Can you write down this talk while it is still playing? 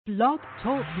Blog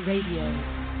Talk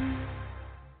Radio.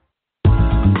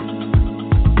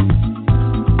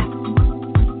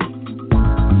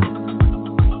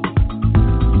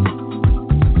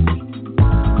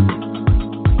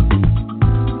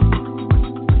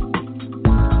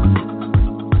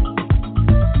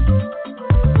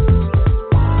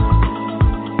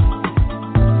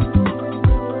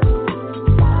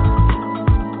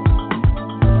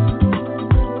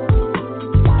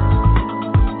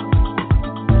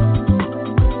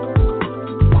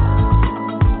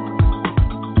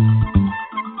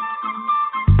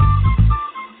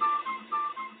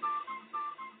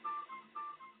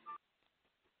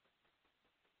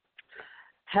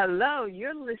 Hello,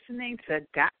 you're listening to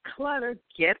Got Clutter,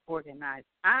 Get Organized.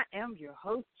 I am your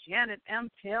host, Janet M.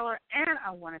 Taylor, and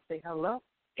I want to say hello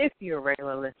if you're a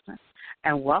regular listener,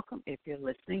 and welcome if you're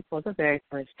listening for the very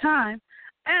first time,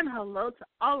 and hello to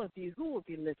all of you who will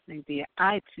be listening via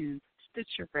iTunes,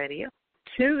 Stitcher Radio,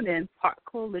 TuneIn, Park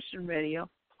Coalition Radio,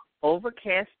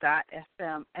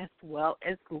 Overcast.fm, as well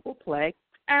as Google Play,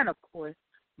 and, of course,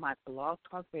 my Blog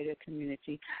Talk Radio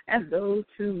community, and those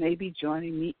who may be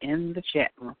joining me in the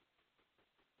chat room.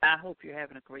 I hope you're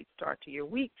having a great start to your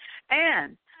week.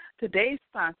 And today's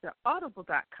sponsor,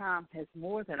 Audible.com, has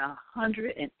more than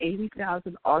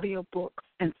 180,000 audiobooks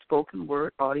and spoken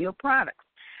word audio products.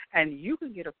 And you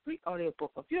can get a free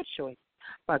audiobook of your choice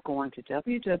by going to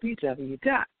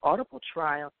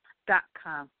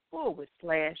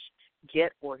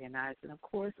www.audibletrial.com/Get Organized. And, of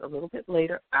course, a little bit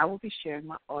later, I will be sharing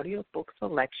my audiobook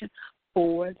selection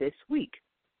for this week.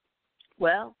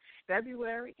 Well,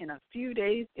 February, in a few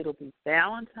days, it'll be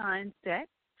Valentine's Day.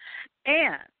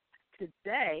 And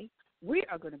today, we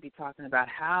are going to be talking about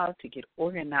how to get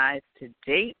organized to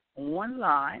date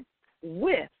online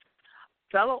with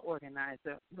fellow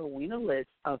organizer Rowena Liz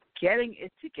of Getting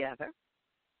It Together.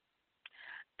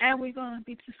 And we're going to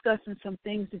be discussing some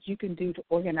things that you can do to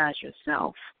organize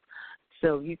yourself,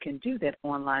 so you can do that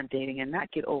online dating and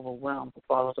not get overwhelmed with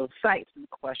all of those sites and the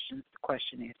questions, the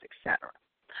questionnaires, etc.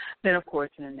 Then, of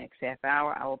course, in the next half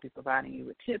hour, I will be providing you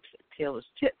with tips, Taylor's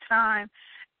Tip Time,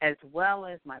 as well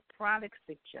as my product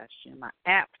suggestion, my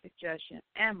app suggestion,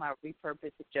 and my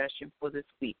repurpose suggestion for this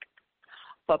week.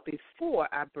 But before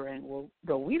I bring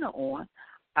Rowena on,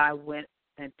 I went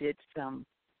and did some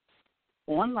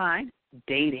online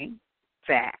dating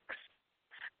facts,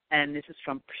 and this is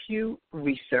from Pew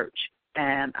Research.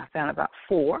 And I found about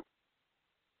 4.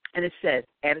 And it says,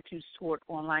 attitudes toward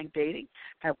online dating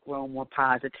have grown more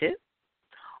positive.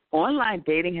 Online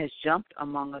dating has jumped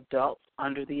among adults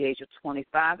under the age of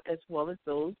 25 as well as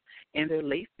those in their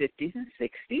late 50s and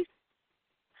 60s.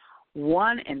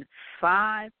 1 in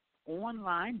 5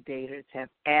 online daters have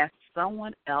asked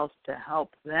someone else to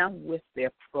help them with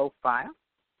their profile.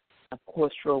 Of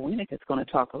course, Rowena is going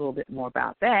to talk a little bit more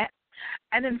about that.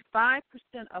 And then 5%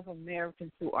 of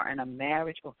Americans who are in a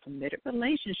marriage or committed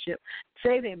relationship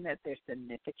say they met their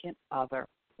significant other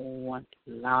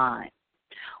online.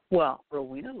 Well,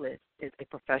 Rowena Liz is a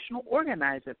professional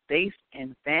organizer based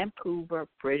in Vancouver,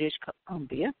 British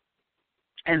Columbia,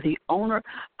 and the owner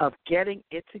of Getting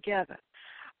It Together.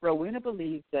 Rowena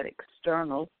believes that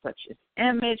externals such as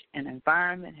image and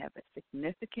environment have a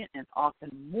significant and often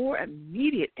more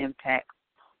immediate impact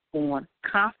on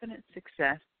confidence,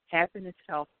 success, happiness,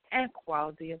 health, and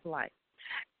quality of life.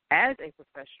 As a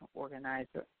professional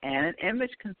organizer and an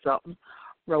image consultant,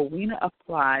 Rowena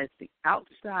applies the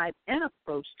outside-in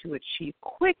approach to achieve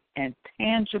quick and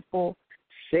tangible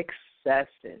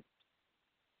successes.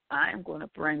 I am going to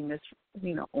bring Miss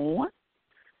Rowena on.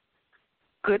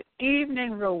 Good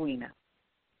evening, Rowena.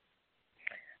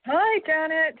 Hi,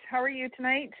 Janet. How are you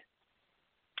tonight?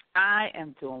 I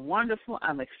am doing wonderful.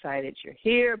 I'm excited you're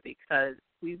here because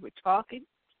we were talking.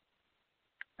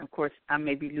 Of course, I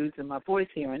may be losing my voice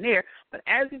here and there, but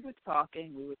as we were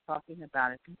talking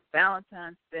about it,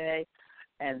 Valentine's Day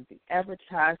and the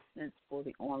advertisements for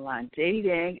the online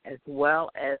dating, as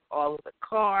well as all of the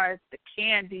cards, the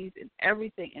candies, and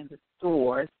everything in the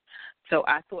stores. So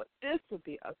I thought this would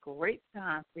be a great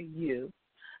time for you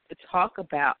to talk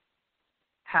about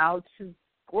how to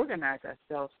organize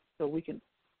ourselves so we can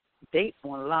date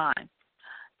online.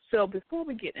 So before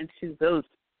we get into those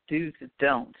do's and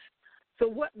don'ts, so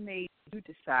what made you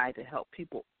decide to help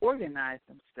people organize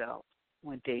themselves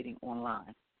when dating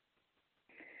online?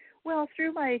 Well,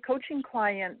 through my coaching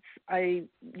clients, a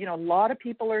lot of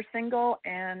people are single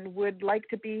and would like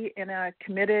to be in a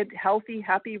committed, healthy,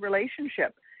 happy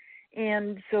relationship.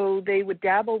 And so they would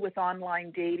dabble with online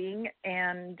dating,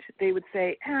 and they would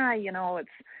say, it's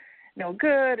no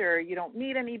good, or you don't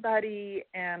meet anybody.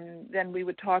 And then we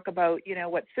would talk about,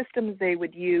 what systems they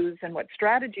would use and what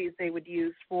strategies they would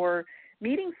use for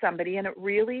meeting somebody. And it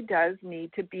really does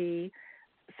need to be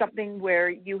something where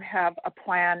you have a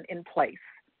plan in place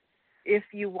if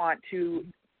you want to,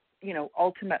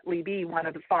 ultimately be one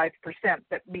of the 5%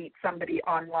 that meet somebody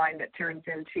online that turns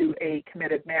into a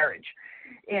committed marriage.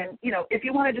 And, if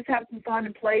you want to just have some fun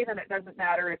and play, then it doesn't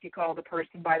matter if you call the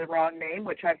person by the wrong name,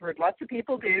 which I've heard lots of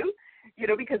people do,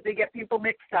 because they get people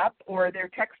mixed up, or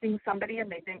they're texting somebody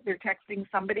and they think they're texting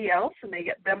somebody else and they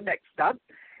get them mixed up.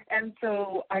 And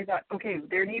so I thought, okay,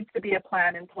 there needs to be a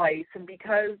plan in place. And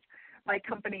because my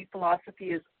company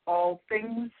philosophy is all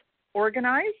things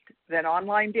organized, then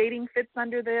online dating fits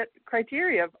under the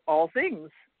criteria of all things.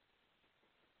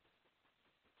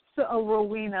 So,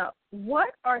 Rowena,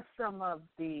 what are some of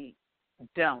the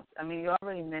don'ts? I mean, you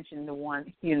already mentioned the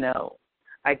one,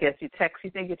 I guess you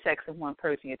think you're texting one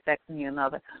person, you're texting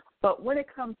another. But when it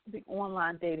comes to the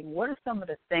online dating, what are some of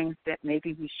the things that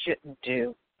maybe we shouldn't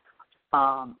do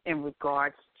in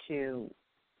regards to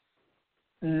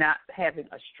not having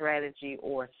a strategy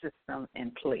or a system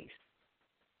in place?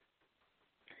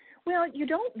 Well, you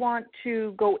don't want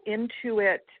to go into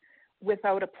it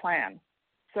without a plan.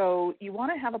 So you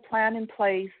want to have a plan in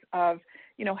place of,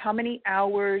 how many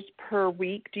hours per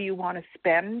week do you want to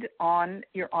spend on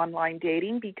your online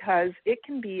dating, because it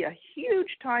can be a huge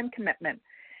time commitment.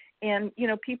 And,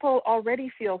 people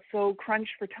already feel so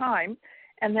crunched for time,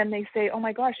 and then they say, oh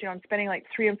my gosh, I'm spending like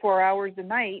 3 and 4 hours a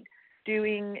night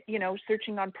doing,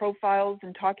 searching on profiles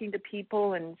and talking to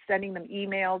people and sending them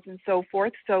emails and so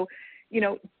forth. So,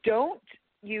 don't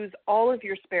use all of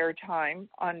your spare time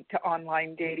to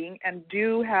online dating, and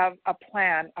do have a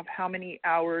plan of how many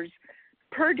hours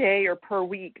per day or per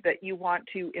week that you want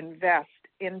to invest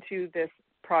into this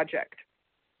project.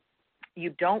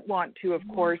 You don't want to, of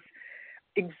course,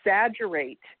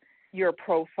 exaggerate your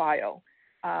profile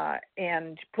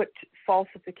and put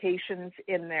falsifications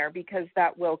in there, because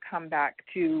that will come back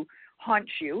to haunt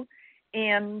you.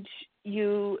 And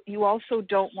you also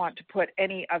don't want to put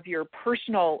any of your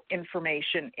personal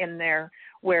information in there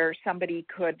where somebody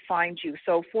could find you.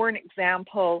 So for an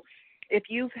example, if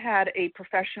you've had a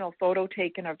professional photo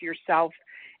taken of yourself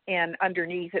and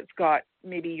underneath it's got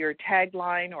maybe your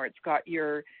tagline, or it's got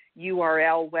your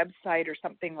URL website or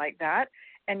something like that,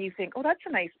 and you think, oh, that's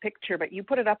a nice picture, but you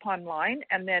put it up online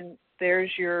and then there's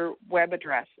your web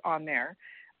address on there,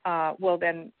 well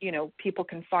then, people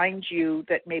can find you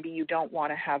that maybe you don't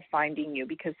want to have finding you,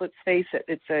 because let's face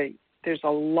it, there's a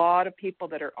lot of people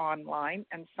that are online,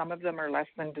 and some of them are less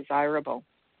than desirable.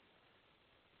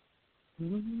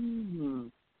 Mm-hmm.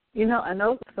 And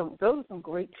those are some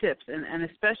great tips, and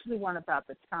especially one about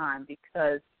the time,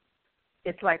 because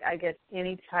it's like, I guess,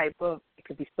 any type of, it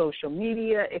could be social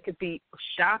media, it could be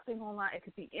shopping online, it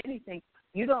could be anything.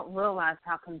 You don't realize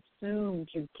how consumed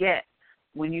you get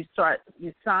when you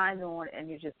sign on and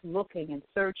you're just looking and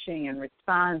searching and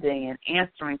responding and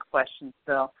answering questions.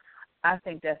 So I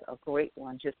think that's a great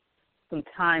one, just some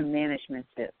time management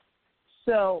tips.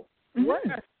 So what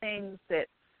are things that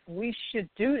we should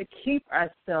do to keep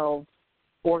ourselves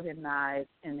organized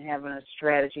and having a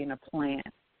strategy and a plan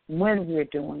when we're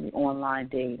doing the online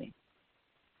dating?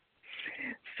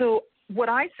 So what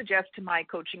I suggest to my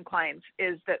coaching clients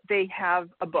is that they have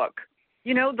a book,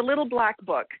 the little black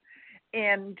book.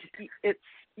 And it's,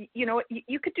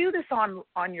 you could do this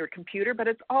on your computer, but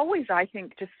it's always, I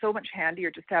think, just so much handier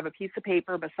just to have a piece of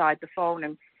paper beside the phone.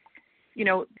 And,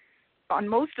 on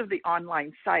most of the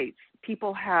online sites,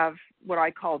 people have what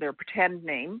I call their pretend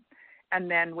name.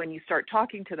 And then when you start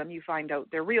talking to them, you find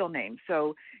out their real name.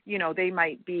 So, they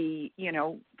might be,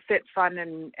 Fit, Fun,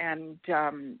 and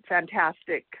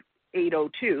Fantastic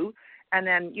 802. And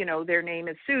then, their name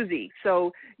is Susie.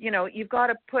 So, you've got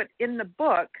to put in the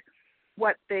book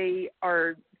what they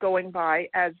are going by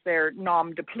as their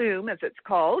nom de plume, as it's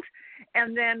called,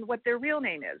 and then what their real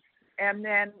name is. And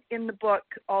then in the book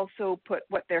also put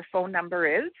what their phone number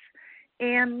is,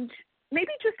 and maybe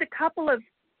just a couple of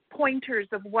pointers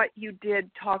of what you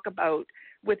did talk about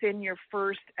within your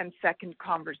first and second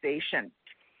conversation.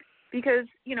 Because,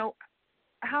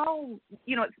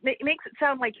 it makes it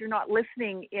sound like you're not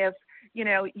listening if,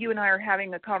 you and I are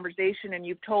having a conversation and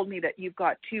you've told me that you've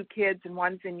got 2 kids and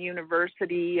one's in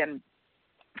university and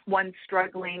one's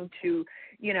struggling to,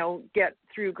 get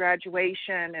through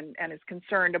graduation and is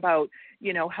concerned about,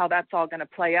 how that's all going to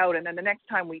play out. And then the next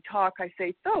time we talk, I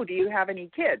say, so do you have any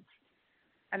kids?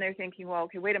 And they're thinking, well,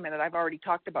 okay, wait a minute, I've already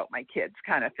talked about my kids,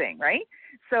 kind of thing, right?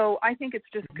 So I think it's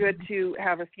just good to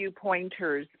have a few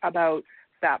pointers about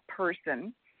that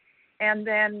person. And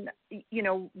then,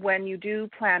 when you do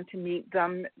plan to meet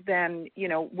them, then,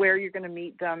 where you're going to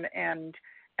meet them and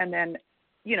then,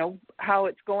 how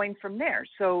it's going from there.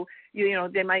 So,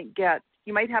 they might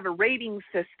you might have a rating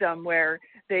system where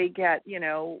they get,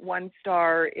 1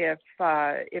 star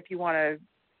if you want to,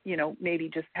 maybe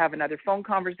just have another phone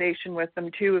conversation with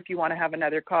them, 2 if you want to have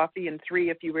another coffee, and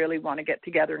 3 if you really want to get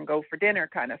together and go for dinner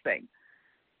kind of thing.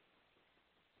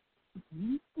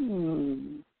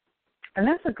 Mm-hmm. And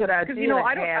that's a good idea. Because,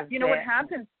 what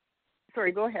happens.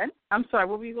 Sorry, go ahead. I'm sorry.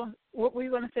 What were you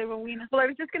going to say, Rowena? Well, I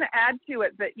was just going to add to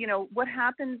it that, what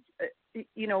happens,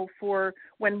 for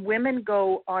when women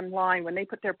go online, when they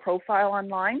put their profile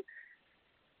online,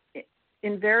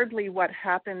 invariably what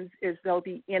happens is they'll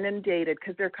be inundated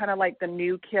because they're kind of like the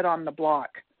new kid on the block.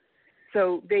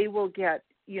 So they will get,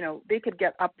 they could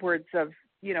get upwards of,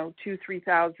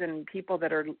 2,000-3,000 people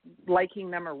that are liking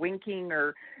them or winking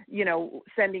or,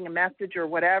 sending a message or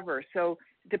whatever. So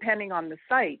depending on the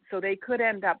site. So they could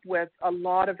end up with a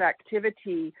lot of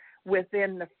activity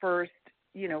within the first,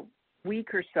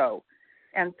 week or so.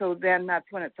 And so then that's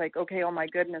when it's like, okay, oh my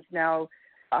goodness, now,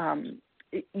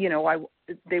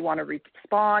 they want to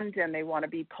respond and they want to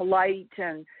be polite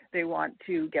and they want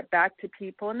to get back to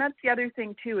people. And that's the other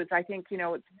thing too, is I think,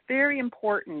 it's very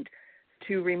important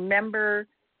to remember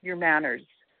your manners.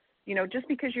 Just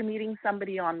because you're meeting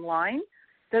somebody online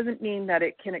doesn't mean that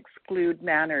it can exclude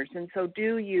manners. And so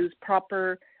do use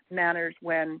proper manners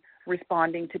when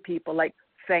responding to people, like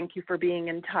thank you for being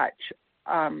in touch.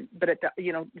 But it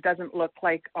doesn't look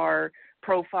like our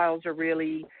profiles are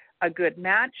really a good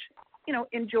match.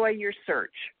 Enjoy your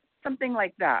search, something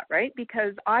like that, right?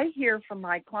 Because I hear from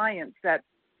my clients that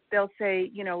they'll say,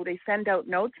 they send out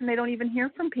notes and they don't even hear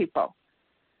from people.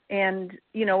 And,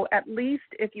 at least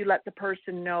if you let the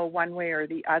person know one way or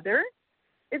the other,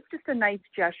 it's just a nice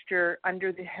gesture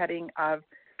under the heading of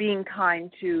being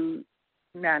kind to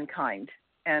mankind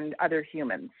and other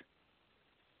humans.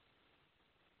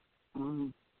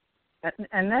 Mm.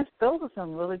 And those are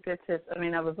some really good tips. I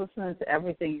mean, I was listening to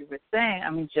everything you were saying.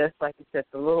 I mean, just like you said,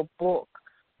 the little book,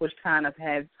 which kind of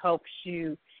helps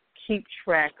you keep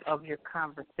track of your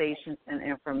conversations and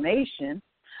information,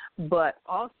 but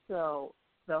also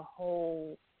the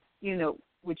whole,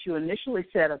 what you initially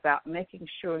said about making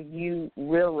sure you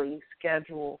really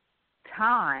schedule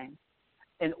time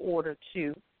in order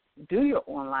to do your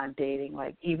online dating,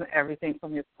 like even everything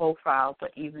from your profile,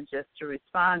 but even just to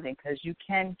responding, because you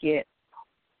can get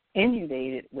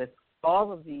inundated with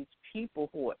all of these people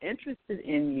who are interested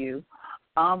in you.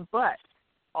 But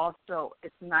also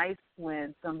it's nice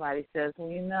when somebody says,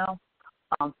 well,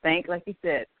 like you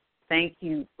said, thank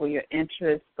you for your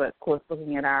interest, but of course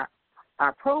looking at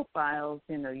our profiles,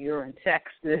 you're in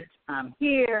Texas, I'm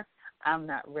here, I'm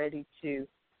not ready to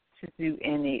do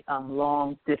any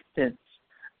long distance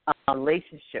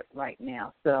relationship right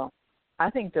now. So I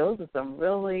think those are some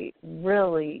really,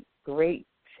 really great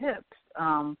tips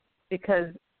because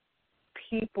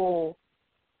people,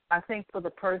 I think for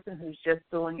the person who's just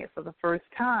doing it for the first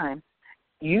time,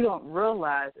 you don't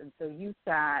realize until you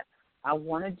decide, I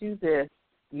want to do this,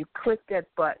 you click that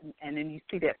button and then you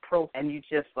see that profile and you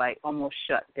just like almost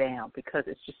shut down because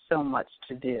it's just so much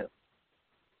to do.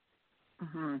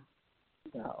 Mm-hmm.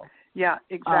 So. Yeah,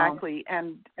 exactly.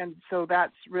 And so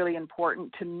that's really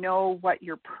important to know what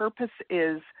your purpose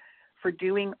is for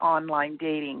doing online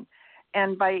dating.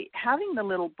 And by having the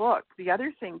little book, the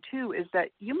other thing too is that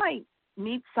you might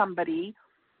meet somebody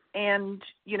and,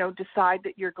 decide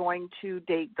that you're going to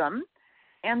date them.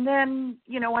 And then,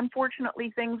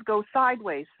 unfortunately things go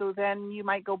sideways. So then you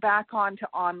might go back on to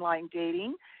online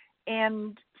dating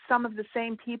and some of the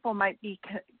same people might be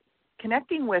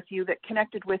connecting with you that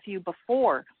connected with you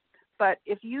before. But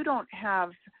if you don't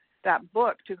have that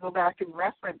book to go back and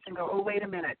reference and go, oh, wait a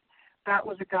minute, that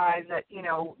was a guy that,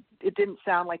 it didn't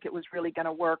sound like it was really going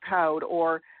to work out,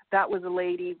 or that was a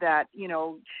lady that,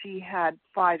 she had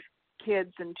 5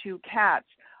 kids and 2 cats.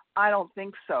 I don't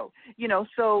think so.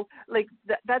 So like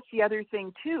that's the other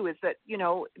thing too, is that,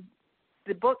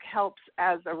 the book helps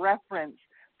as a reference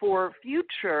for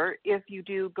future if you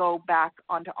do go back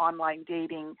onto online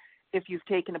dating, if you've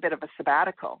taken a bit of a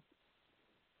sabbatical.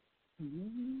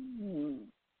 Mm-hmm.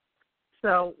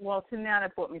 So, so now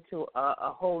that brought me to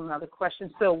a whole other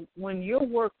question. So when you're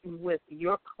working with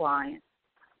your clients,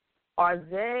 are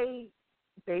they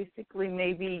basically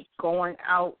maybe going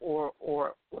out or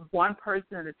one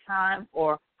person at a time,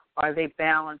 or are they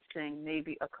balancing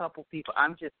maybe a couple people?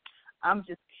 I'm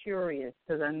just curious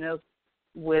because I know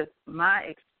with my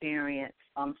experience,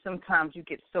 sometimes you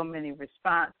get so many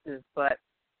responses, but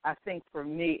I think for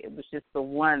me it was just the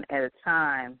one at a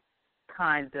time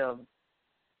kind of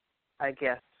I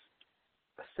guess,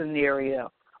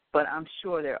 scenario. But I'm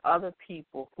sure there are other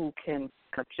people who can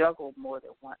juggle more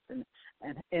than once.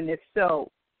 And if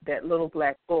so, that little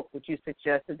black book, would you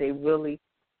suggest that they really,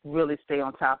 really stay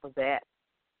on top of that?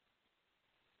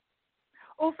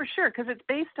 Oh, for sure, because it's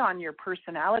based on your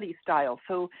personality style.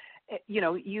 So,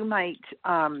 you might,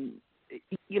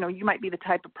 you might be the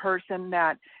type of person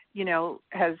that,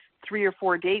 has 3 or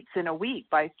 4 dates in a week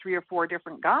by 3 or 4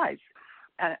 different guys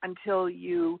until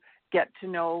you get to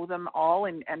know them all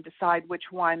and decide which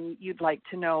one you'd like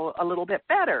to know a little bit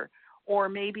better. Or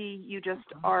maybe you just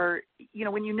are,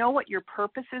 when you know what your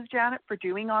purpose is, Janet, for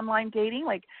doing online dating,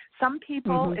 like some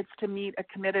people it's to meet a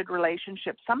committed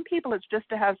relationship. Some people it's just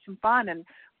to have some fun and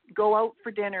go out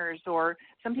for dinners, or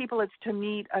some people it's to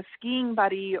meet a skiing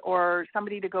buddy or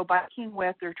somebody to go biking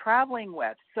with or traveling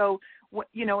with. So,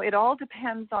 it all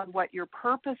depends on what your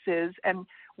purpose is. And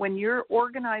when you're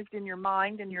organized in your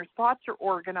mind and your thoughts are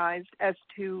organized as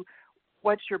to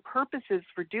what your purpose is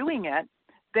for doing it,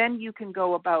 then you can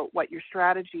go about what your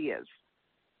strategy is.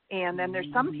 And then there's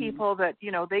some people that,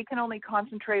 they can only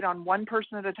concentrate on one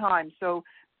person at a time. So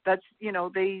that's,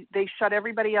 they shut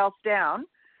everybody else down,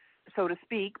 so to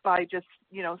speak, by just,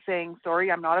 saying, sorry,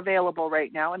 I'm not available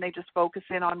right now. And they just focus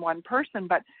in on one person.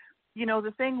 But,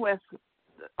 the thing with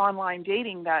online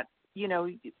dating that,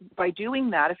 by doing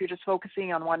that, if you're just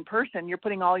focusing on one person, you're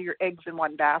putting all your eggs in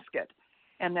one basket.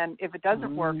 And then if it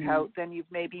doesn't work out, then you've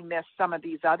maybe missed some of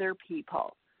these other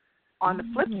people. On the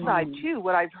flip side, too,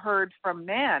 what I've heard from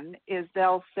men is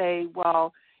they'll say,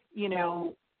 well,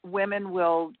 women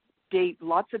will date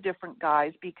lots of different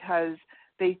guys because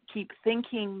they keep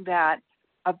thinking that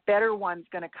a better one's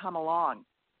going to come along.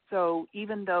 So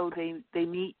even though they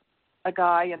meet a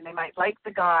guy and they might like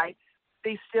the guy,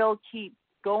 they still keep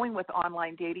going with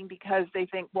online dating because they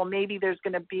think, well, maybe there's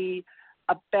going to be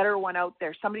a better one out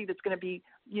there, somebody that's going to be,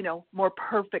 more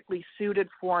perfectly suited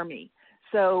for me.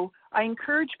 So I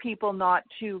encourage people not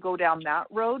to go down that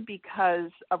road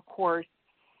because, of course,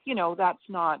 that's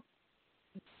not,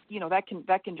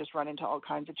 that can just run into all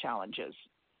kinds of challenges.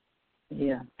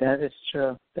 Yeah, that is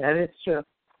true. That is true.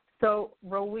 So,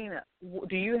 Rowena,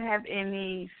 do you have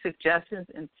any suggestions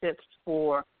and tips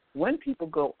for when people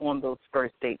go on those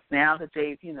first dates? Now that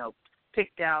they've,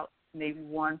 picked out maybe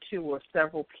 1, 2, or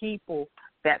several people,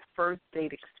 that first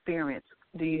date experience,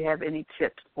 do you have any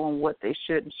tips on what they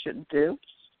should and shouldn't do?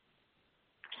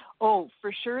 Oh,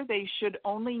 for sure, they should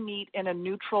only meet in a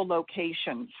neutral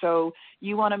location. So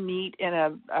you want to meet in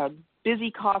a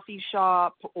busy coffee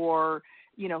shop or,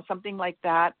 something like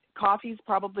that. Coffee's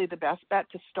probably the best bet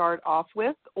to start off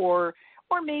with, or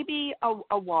maybe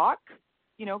a walk,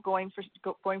 going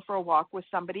for a walk with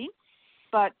somebody.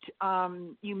 But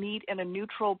you meet in a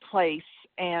neutral place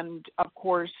and, of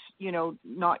course,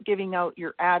 not giving out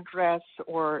your address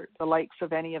or the likes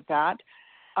of any of that.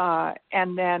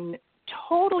 And then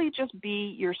totally just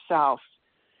be yourself.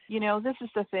 This is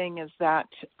the thing is that,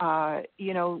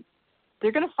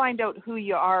 they're going to find out who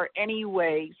you are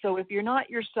anyway. So if you're not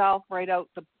yourself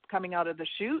coming out of the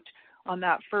chute on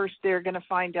that first, they're going to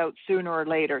find out sooner or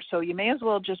later. So you may as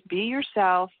well just be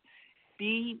yourself,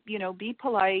 be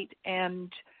polite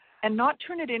and not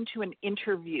turn it into an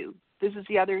interview. This is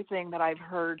the other thing that I've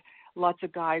heard lots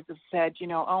of guys have said,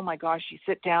 oh my gosh, you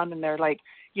sit down and they're like,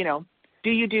 do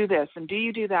you do this and do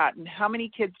you do that and how many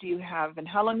kids do you have and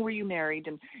how long were you married?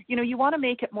 And, you want to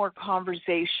make it more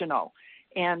conversational.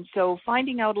 And so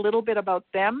finding out a little bit about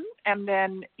them and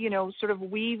then, sort of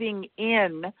weaving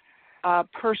in a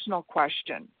personal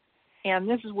question. And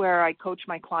this is where I coach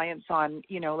my clients on,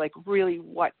 really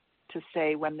what to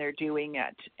say when they're doing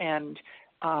it and,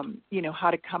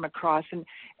 how to come across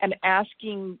and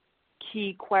asking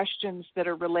key questions that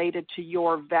are related to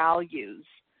your values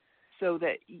so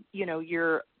that,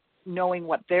 you're knowing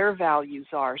what their values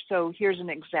are. So here's an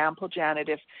example, Janet.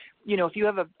 If you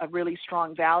have a really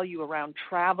strong value around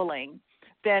traveling,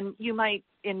 then you might,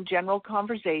 in general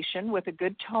conversation with a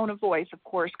good tone of voice, of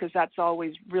course, because that's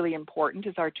always really important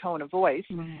is our tone of voice,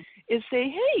 is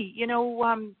say, hey,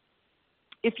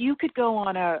 if you could go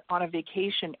on a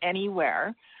vacation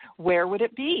anywhere, where would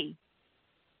it be?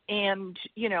 And,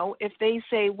 if they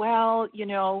say, well,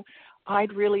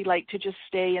 I'd really like to just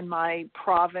stay in my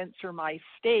province or my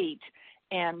state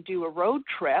and do a road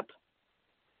trip,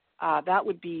 that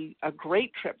would be a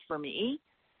great trip for me,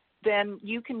 then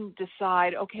you can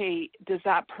decide, okay, does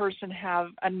that person have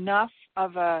enough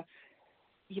of a,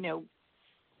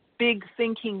 big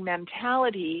thinking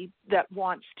mentality that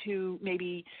wants to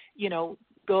maybe,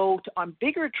 go on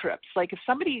bigger trips? Like if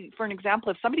somebody, for an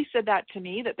example, if somebody said that to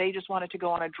me, that they just wanted to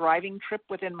go on a driving trip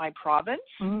within my province,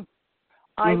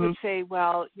 I would say,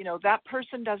 well, that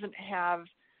person doesn't have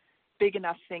big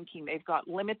enough thinking. They've got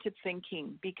limited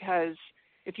thinking, because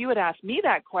if you had asked me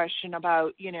that question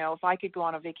about, if I could go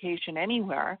on a vacation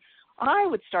anywhere, I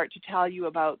would start to tell you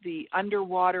about the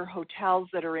underwater hotels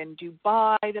that are in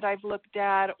Dubai that I've looked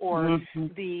at, or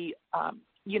the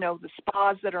the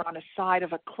spas that are on the side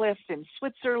of a cliff in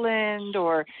Switzerland,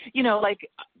 or like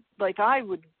I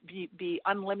would be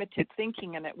unlimited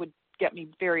thinking, and it would get me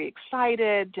very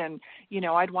excited, and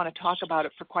I'd want to talk about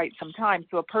it for quite some time.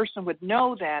 So a person would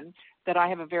know then that I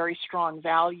have a very strong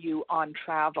value on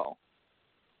travel.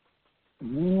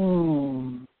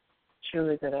 Truly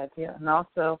good idea. And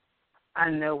also, I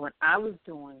know when I was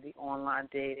doing the online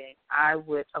dating, I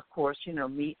would, of course,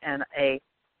 meet in a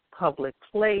public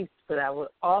place, but I would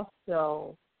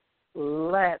also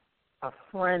let a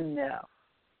friend know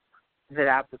that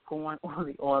I was going on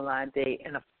the online date.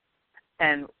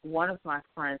 And one of my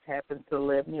friends happened to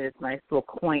live near this nice little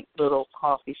quaint little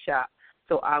coffee shop,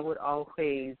 so I would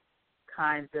always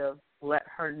kind of let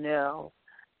her know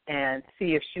and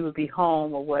see if she would be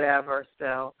home or whatever.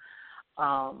 So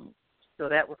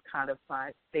that was kind of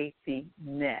my safety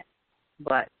net.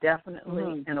 But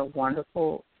definitely in a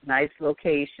wonderful, nice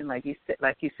location, like you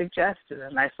suggested, a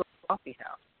nice little coffee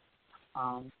house.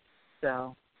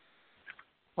 So,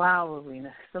 wow,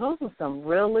 Rowena. So those are some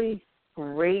really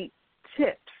great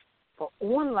tips for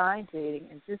online dating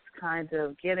and just kind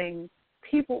of getting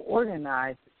people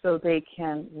organized so they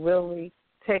can really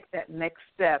take that next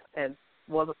step. And,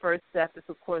 well, the first step is,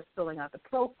 of course, filling out the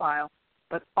profile,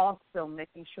 but also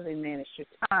making sure they manage your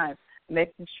time,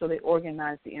 making sure they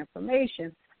organize the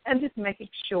information, and just making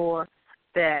sure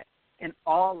that in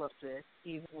all of this,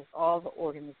 even with all the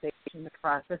organization, the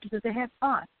process, that they have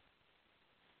fun.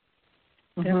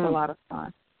 It's a lot of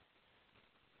fun.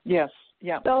 Yes,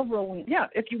 yeah. So, Rowena,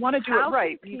 if you want to do it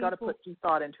right, you got to put some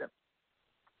thought into it.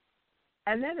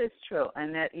 And that is true.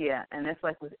 And that's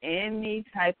like with any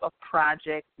type of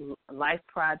project, life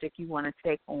project you want to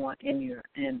take on in your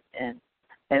in an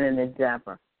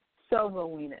endeavor. So,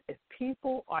 Rowena, if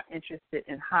people are interested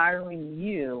in hiring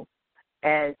you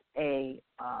as a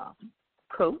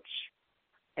coach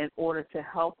in order to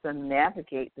help them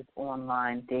navigate this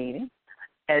online dating,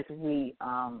 as we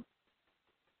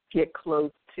get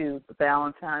close to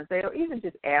Valentine's Day, or even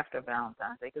just after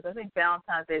Valentine's Day, because I think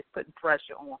Valentine's Day is putting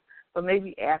pressure on, but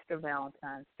maybe after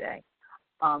Valentine's Day,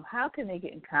 how can they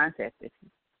get in contact with you?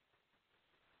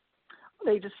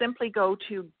 They just simply go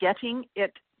to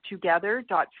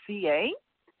gettingittogether.ca,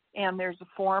 and there's a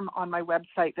form on my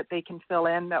website that they can fill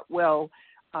in that will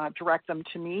direct them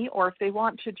to me. Or if they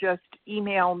want to just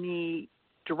email me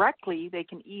directly, they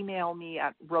can email me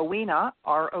at Rowena,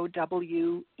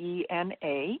 ROWENA,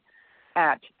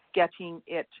 at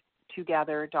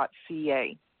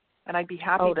gettingittogether.ca. And I'd be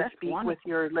happy to speak with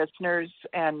your listeners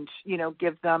and,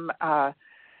 give them a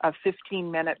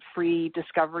 15-minute free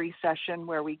discovery session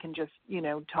where we can just,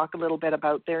 talk a little bit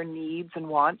about their needs and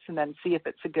wants, and then see if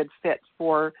it's a good fit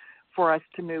for us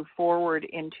to move forward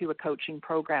into a coaching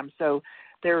program. So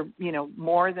they're,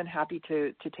 more than happy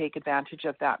to take advantage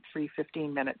of that free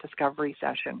 15-minute discovery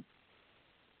session.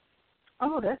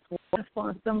 Oh, that's wonderful.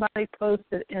 And somebody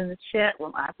posted in the chat,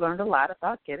 well, I've learned a lot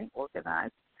about getting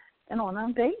organized and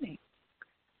online dating.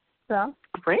 So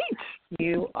great.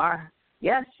 You are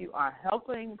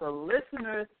helping the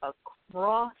listeners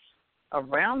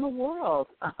around the world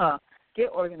get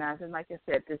organized. And like I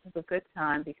said, this is a good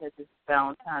time because it's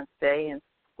Valentine's Day, and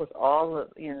with all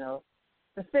of,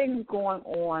 the things going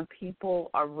on, people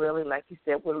are really, like you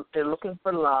said, they're looking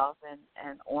for love,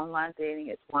 and online dating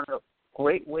is one of the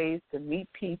great ways to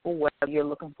meet people, whether you're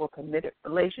looking for a committed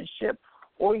relationship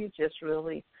or you're just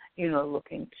really,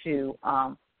 looking to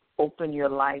open your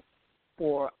life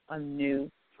for a new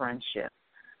friendship.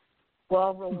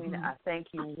 Well, Rowena, I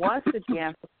thank you once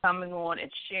again for coming on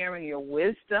and sharing your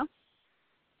wisdom.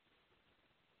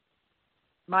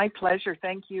 My pleasure.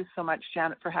 Thank you so much,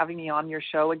 Janet, for having me on your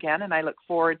show again, and I look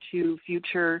forward to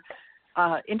future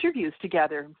interviews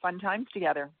together, fun times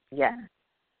together. Yes.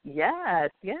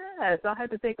 I'll have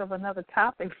to think of another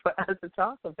topic for us to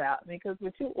talk about because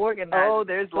we're too organized. Oh,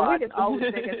 there's lots. We can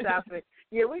always take a topic.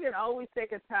 Yeah, we can always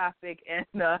take a topic and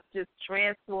just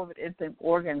transform it into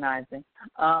organizing.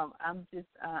 I'm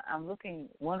looking,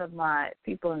 one of my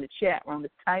people in the chat room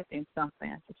is typing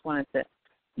something. I just wanted to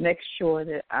make sure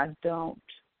that I don't.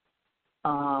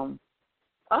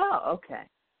 Okay.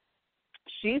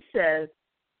 She says,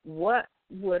 what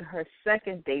would her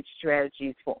second date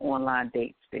strategies for online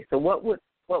dates be? So what would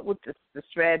the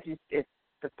strategies, if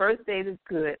the first date is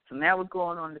good, so now we're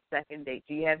going on the second date.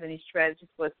 Do you have any strategies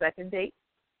for a second date?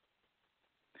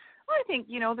 I think,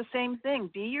 the same thing.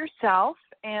 Be yourself,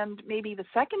 and maybe the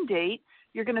second date,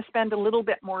 you're going to spend a little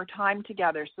bit more time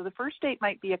together. So the first date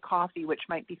might be a coffee, which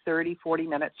might be 30, 40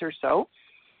 minutes or so.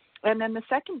 And then the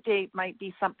second date might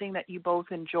be something that you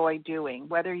both enjoy doing,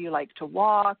 whether you like to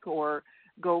walk or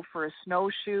go for a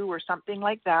snowshoe or something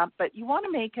like that. But you want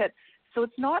to make it so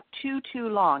it's not too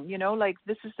long. Like,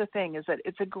 this is the thing, is that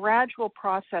it's a gradual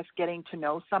process getting to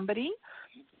know somebody.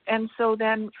 And so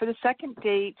then for the second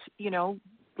date,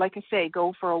 like I say,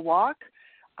 go for a walk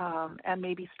and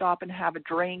maybe stop and have a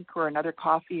drink or another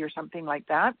coffee or something like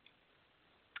that.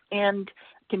 And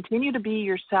continue to be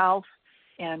yourself,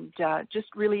 and just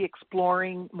really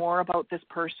exploring more about this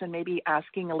person, maybe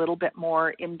asking a little bit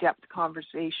more in-depth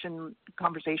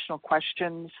conversational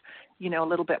questions, a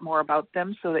little bit more about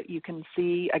them, so that you can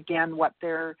see, again, what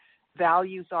their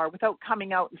values are without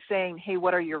coming out and saying, hey,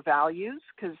 what are your values?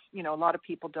 Because, a lot of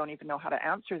people don't even know how to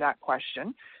answer that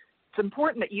question. It's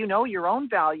important that you know your own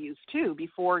values, too,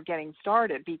 before getting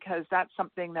started, because that's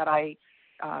something that I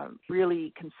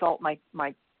really consult my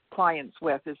clients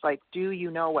with, is like, do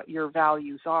you know what your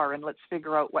values are? And let's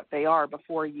figure out what they are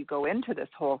before you go into this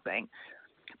whole thing.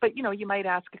 But, you might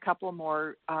ask a couple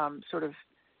more sort of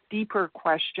deeper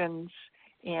questions,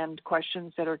 and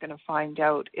questions that are going to find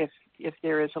out if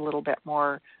there is a little bit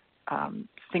more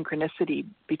synchronicity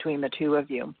between the two of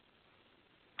you.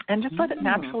 And just let it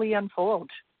naturally unfold,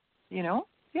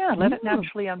 Yeah, let it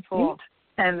naturally unfold.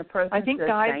 And the person, I think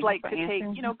guys like to take,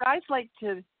 guys like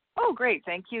to, oh, great,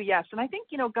 thank you, yes. And I think,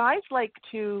 guys like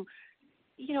to,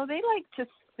 they like to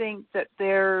think that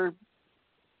they're,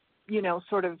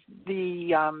 sort of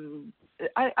the,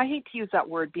 I hate to use that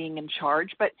word, being in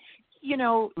charge, but,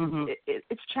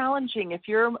 it's challenging. If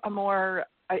you're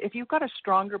if you've got a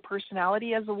stronger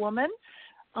personality as a woman,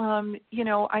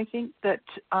 I think that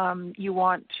you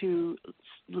want to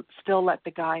still let the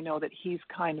guy know that he's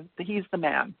the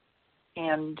man,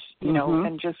 and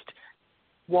and just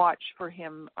watch for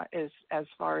him as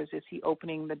far as, is he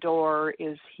opening the door?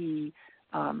 Is he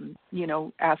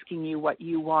asking you what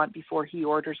you want before he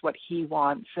orders what he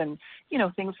wants, and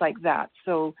things like that.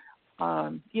 So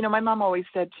my mom always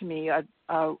said to me,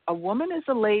 a woman is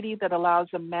a lady that allows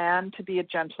a man to be a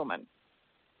gentleman.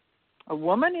 A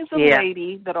woman is a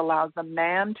lady that allows a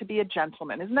man to be a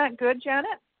gentleman. Isn't that good,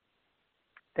 Janet?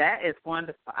 That is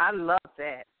wonderful. I love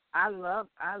that. I love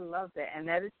that, and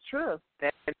that is true.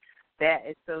 That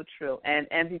is so true.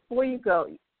 And before you go,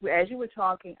 as you were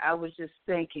talking, I was just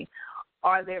thinking,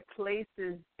 are there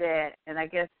places that, and I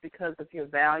guess because of your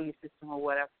value system or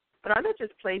whatever, but are there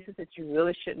just places that you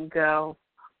really shouldn't go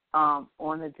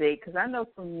on a date? Because I know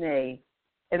for me,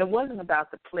 and it wasn't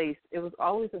about the place, it was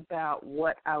always about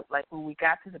like when we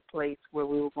got to the place where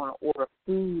we were going to order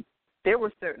food, there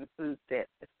were certain foods that,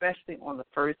 especially on the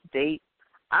first date,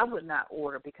 I would not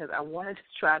order, because I wanted to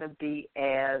try to be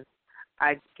as,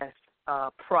 I guess,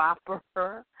 proper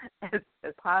as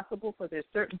possible. But there's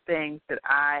certain things that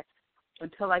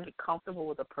until I get comfortable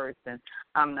with a person,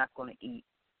 I'm not going to eat.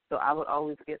 So I would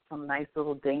always get some nice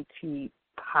little dainty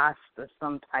pasta,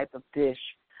 some type of dish.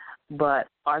 But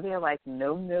are there like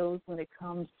no-nos when it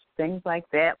comes to things like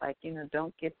that? Like,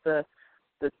 don't get the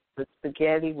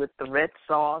spaghetti with the red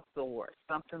sauce or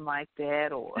something like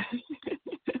that, or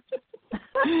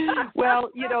well,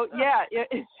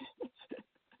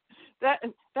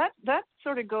 that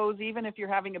sort of goes even if you're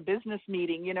having a business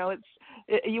meeting.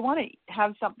 You want to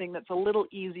have something that's a little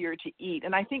easier to eat.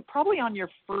 And I think probably on your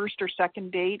first or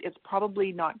second date, it's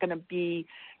probably not going to be,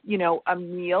 a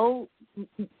meal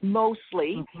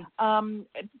mostly. Mm-hmm.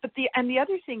 But the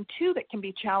other thing too that can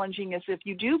be challenging is if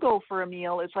you do go for a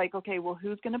meal, it's like, okay, well,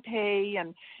 who's going to pay?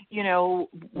 And,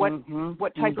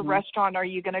 what type of restaurant are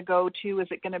you going to go to? Is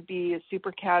it going to be a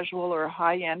super casual or a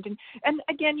high end? And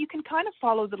again, you can kind of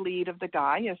follow the lead of the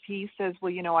guy. If he says,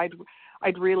 well,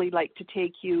 I'd really like to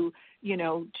take you,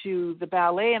 to the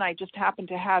ballet, and I just happen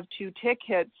to have 2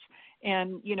 tickets,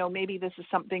 and, maybe this is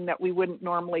something that we wouldn't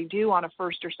normally do on a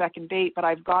first or second date, but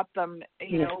I've got them,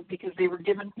 because they were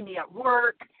given to me at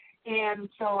work, and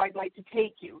so I'd like to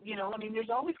take you. There's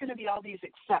always going to be all these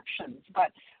exceptions,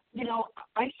 but,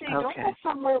 I say don't go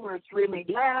somewhere where it's really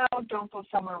loud. Don't go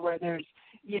somewhere where there's,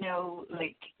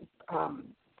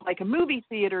 like a movie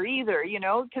theater either,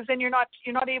 because then you're not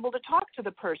able to talk to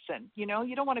the person. You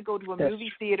don't want to go to a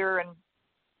movie theater and,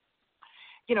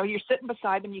 you're sitting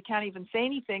beside them, you can't even say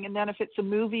anything. And then if it's a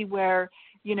movie where,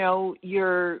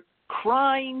 you're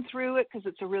crying through it because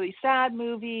it's a really sad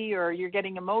movie, or you're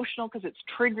getting emotional because it's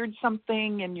triggered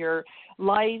something in your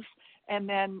life, and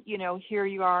then, here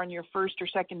you are on your first or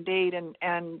second date, and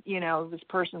this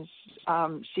person's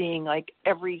seeing like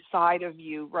every side of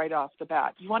you right off the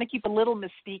bat. You want to keep a little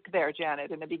mystique there, Janet,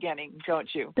 in the beginning, don't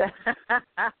you?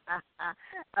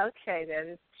 Okay, that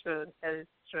is true. That is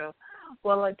true.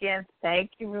 Well, again,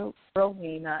 thank you,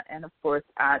 Rowena, and of course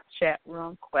our chat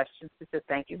room questions.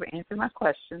 Thank you for answering my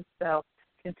questions. So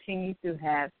continue to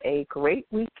have a great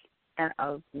week and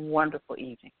a wonderful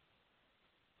evening.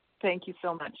 Thank you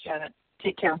so much, Janet.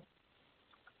 Take care.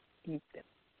 You too.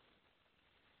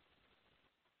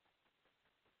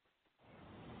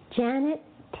 Janet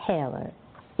Taylor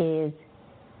is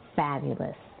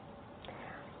fabulous.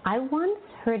 I once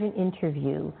heard an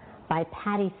interview by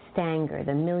Patti Stanger,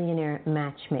 the Millionaire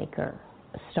Matchmaker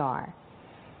star,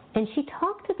 and she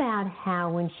talked about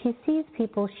how when she sees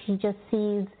people, she just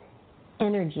sees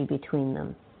energy between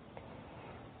them.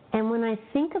 And when I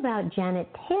think about Janet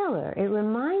Taylor, it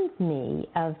reminds me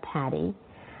of Patti,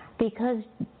 because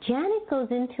Janet goes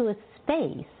into a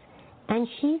space and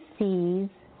she sees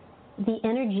the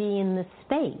energy in the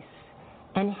space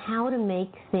and how to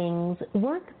make things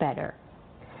work better.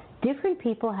 Different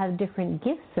people have different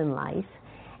gifts in life,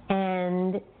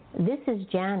 and this is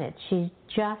Janet. She's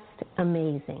just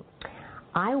amazing.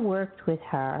 I worked with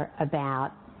her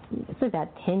about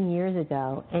 10 years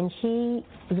ago, and she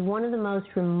is one of the most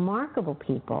remarkable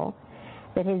people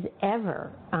that has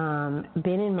ever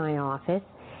been in my office.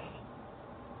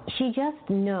 She just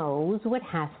knows what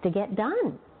has to get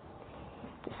done.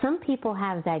 Some people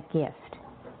have that gift,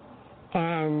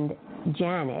 and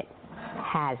Janet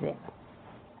has it.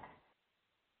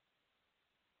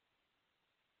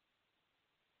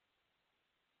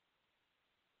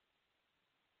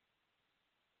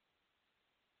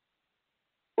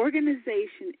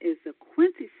 Organization is a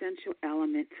quintessential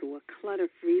element to a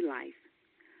clutter-free life.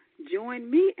 Join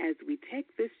me as we take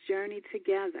this journey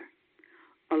together.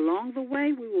 Along the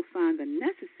way, we will find the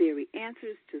necessary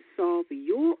answers to solve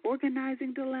your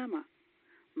organizing dilemma.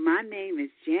 My name is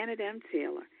Janet M.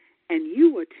 Taylor, and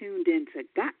you are tuned in to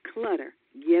Got Clutter,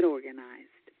 Get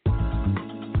Organized.